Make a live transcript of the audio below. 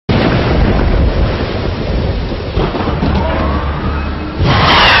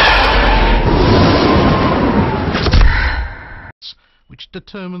which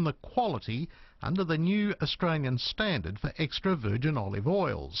determine the quality under the new Australian standard for extra virgin olive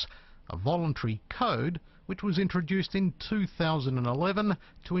oils, a voluntary code which was introduced in 2011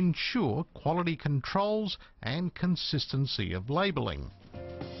 to ensure quality controls and consistency of labelling.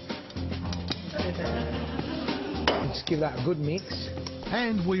 Let's give that a good mix.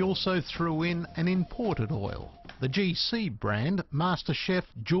 And we also threw in an imported oil, the GC brand Master Chef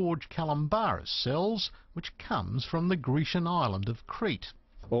George Kalambaris sells, which comes from the Grecian island of Crete.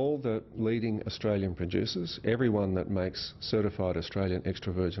 All the leading Australian producers, everyone that makes certified Australian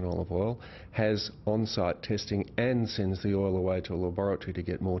extra virgin olive oil, has on-site testing and sends the oil away to a laboratory to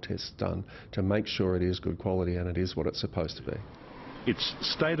get more tests done to make sure it is good quality and it is what it's supposed to be. It's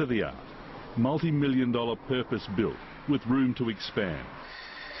state-of-the-art, multi-million-dollar purpose built with room to expand.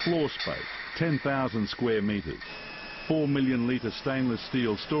 Floor space, 10,000 square metres, 4 million litre stainless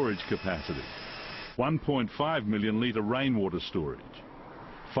steel storage capacity, 1.5 million litre rainwater storage,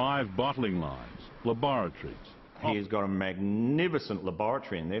 5 bottling lines, laboratories. He has got a magnificent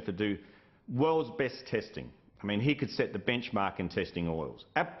laboratory in there to do world's best testing. I mean, he could set the benchmark in testing oils.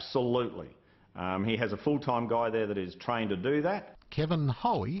 Absolutely. He has a full-time guy there that is trained to do that. Kevin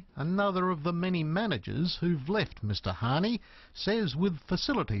Hoey, another of the many managers who've left Mr Harney, says with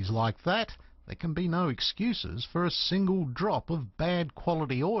facilities like that, there can be no excuses for a single drop of bad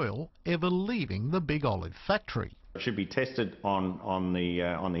quality oil ever leaving the Big Olive factory. It should be tested on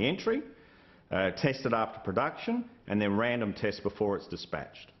the entry, tested after production, and then random tests before it's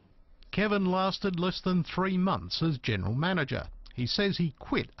dispatched. Kevin lasted less than 3 months as general manager. He says he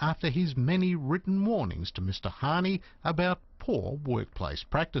quit after his many written warnings to Mr Harney about poor workplace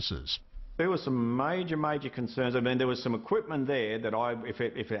practices. There were some major concerns. I mean, there was some equipment there that if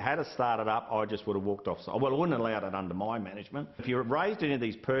it had started up, I just would have walked off. Well, I wouldn't have allowed it under my management. If you raised any of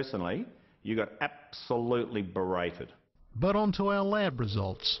these personally, you got absolutely berated. But on to our lab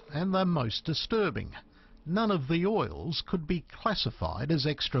results, and they're most disturbing. None of the oils could be classified as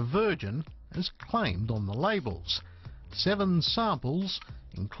extra virgin as claimed on the labels. 7 samples,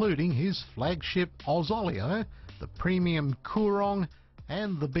 including his flagship Ozolio, the premium Coorong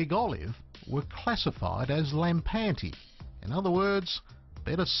and the Big Olive, were classified as Lampanti. In other words,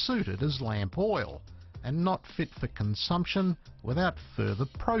 better suited as lamp oil and not fit for consumption without further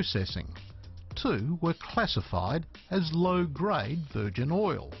processing. 2 were classified as low-grade virgin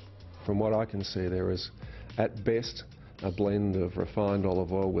oil. From what I can see, there is at best a blend of refined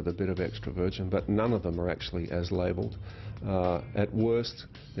olive oil with a bit of extra virgin, but none of them are actually as labelled. At worst,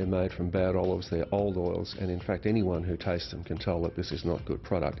 they're made from bad olives, they're old oils, and in fact anyone who tastes them can tell that this is not good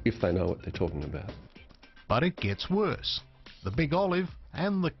product, if they know what they're talking about. But it gets worse. The Big Olive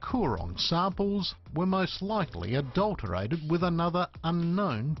and the Coorong samples were most likely adulterated with another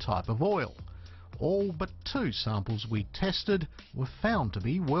unknown type of oil. All but 2 samples we tested were found to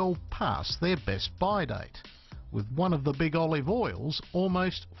be well past their best buy date, with one of the Big Olive oils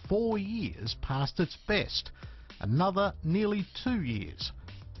almost 4 years past its best, another nearly 2 years.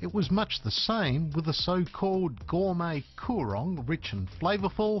 It was much the same with the so-called gourmet Coorong, rich and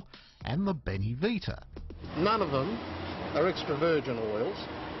flavourful, and the Beni Vita. None of them are extra virgin oils.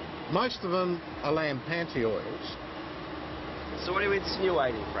 Most of them are Lampanti oils. So what are you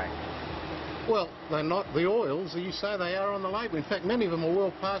insinuating, Frank? Well, they're not the oils you say they are on the label. In fact, many of them are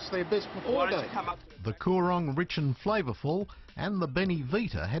well past their best before date. The Coorong, rich and flavourful, and the Beni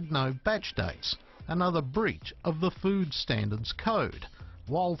Vita had no batch dates, another breach of the Food Standards Code,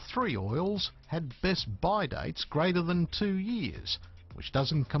 while 3 oils had best buy dates greater than 2 years, which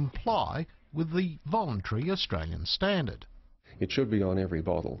doesn't comply with the voluntary Australian standard. It should be on every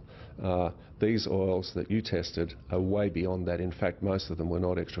bottle. These oils that you tested are way beyond that. In fact, most of them were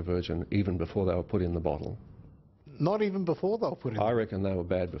not extra virgin even before they were put in the bottle. Not even before they were put in I reckon they were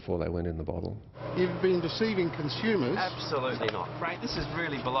bad before they went in the bottle. You've been deceiving consumers. Absolutely not. Frank, this is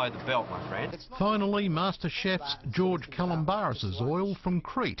really below the belt, my friend. Finally, Master Chef's George Kalambaris' oil from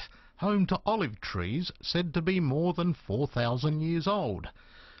Crete, home to olive trees said to be more than 4,000 years old.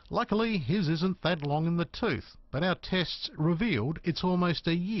 Luckily, his isn't that long in the tooth, but our tests revealed it's almost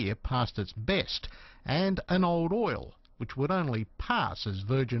a year past its best, and an old oil, which would only pass as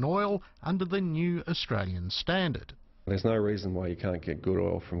virgin oil under the new Australian standard. There's no reason why you can't get good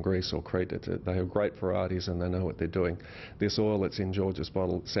oil from Greece or Crete. They have great varieties and they know what they're doing. This oil that's in George's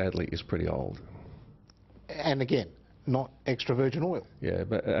bottle, sadly, is pretty old. And again, not extra virgin oil. Yeah,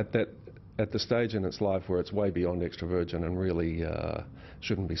 but at the stage in its life where it's way beyond extra virgin and really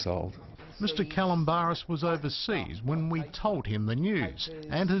shouldn't be sold. Mr Kalambaris was overseas when we told him the news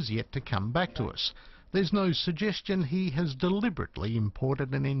and has yet to come back to us. There's no suggestion he has deliberately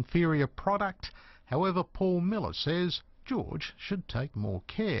imported an inferior product. However, Paul Miller says George should take more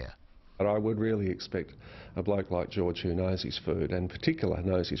care. But I would really expect a bloke like George, who knows his food, and particularly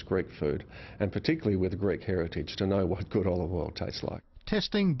knows his Greek food, and particularly with Greek heritage, to know what good olive oil tastes like.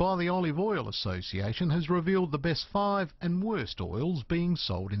 Testing by the Olive Oil Association has revealed the best 5 and worst oils being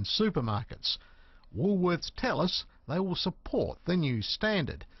sold in supermarkets. Woolworths tell us they will support the new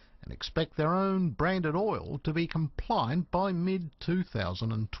standard and expect their own branded oil to be compliant by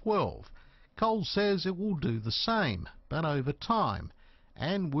mid-2012. Coles says it will do the same, but over time,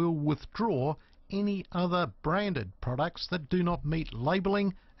 and will withdraw any other branded products that do not meet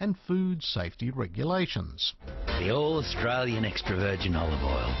labelling and food safety regulations. The all-Australian extra virgin olive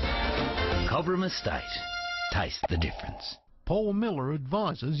oil. Cobram Estate. Taste the difference. Paul Miller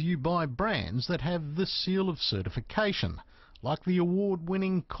advises you buy brands that have this seal of certification, like the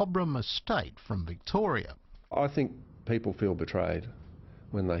award-winning Cobram Estate from Victoria. I think people feel betrayed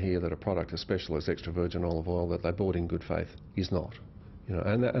when they hear that a product as special as extra virgin olive oil that they bought in good faith is not. You know,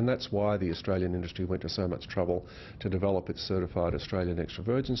 and that's why the Australian industry went to so much trouble to develop its certified Australian extra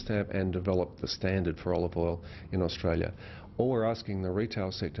virgin stamp and develop the standard for olive oil in Australia. All we're asking the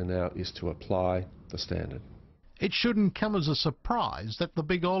retail sector now is to apply the standard. It shouldn't come as a surprise that the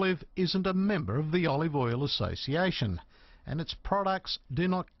Big Olive isn't a member of the Olive Oil Association, and its products do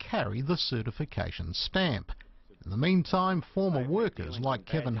not carry the certification stamp. In the meantime, former workers like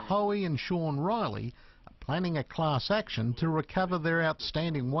Kevin Hoey and Sean Riley are planning a class action to recover their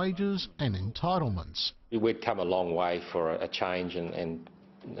outstanding wages and entitlements. We'd come a long way for a change and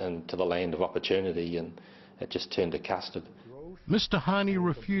to the land of opportunity, and it just turned to custard. Mr Harney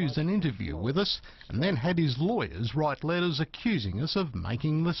refused an interview with us and then had his lawyers write letters accusing us of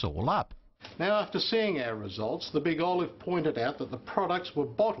making this all up. Now, after seeing our results, the Big Olive pointed out that the products were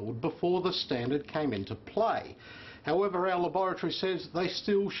bottled before the standard came into play. However, our laboratory says they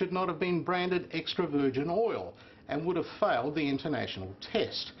still should not have been branded extra virgin oil and would have failed the international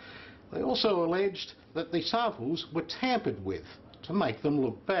test. They also alleged that the samples were tampered with to make them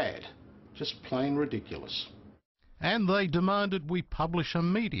look bad. Just plain ridiculous. And they demanded we publish a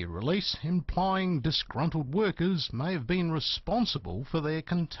media release implying disgruntled workers may have been responsible for their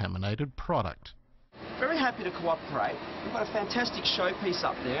contaminated product. Very happy to cooperate. We've got a fantastic showpiece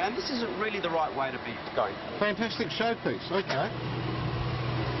up there, and this isn't really the right way to be going. Fantastic showpiece, okay.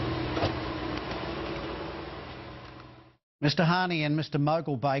 Mr Harney and Mr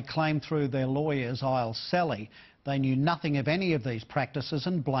Mogilbay claimed through their lawyers, Isle Sally, they knew nothing of any of these practices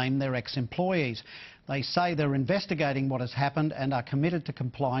and blamed their ex-employees. They say they're investigating what has happened and are committed to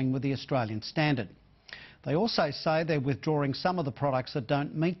complying with the Australian standard. They also say they're withdrawing some of the products that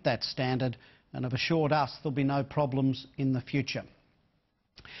don't meet that standard and have assured us there'll be no problems in the future.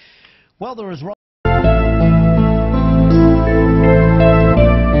 Well, there is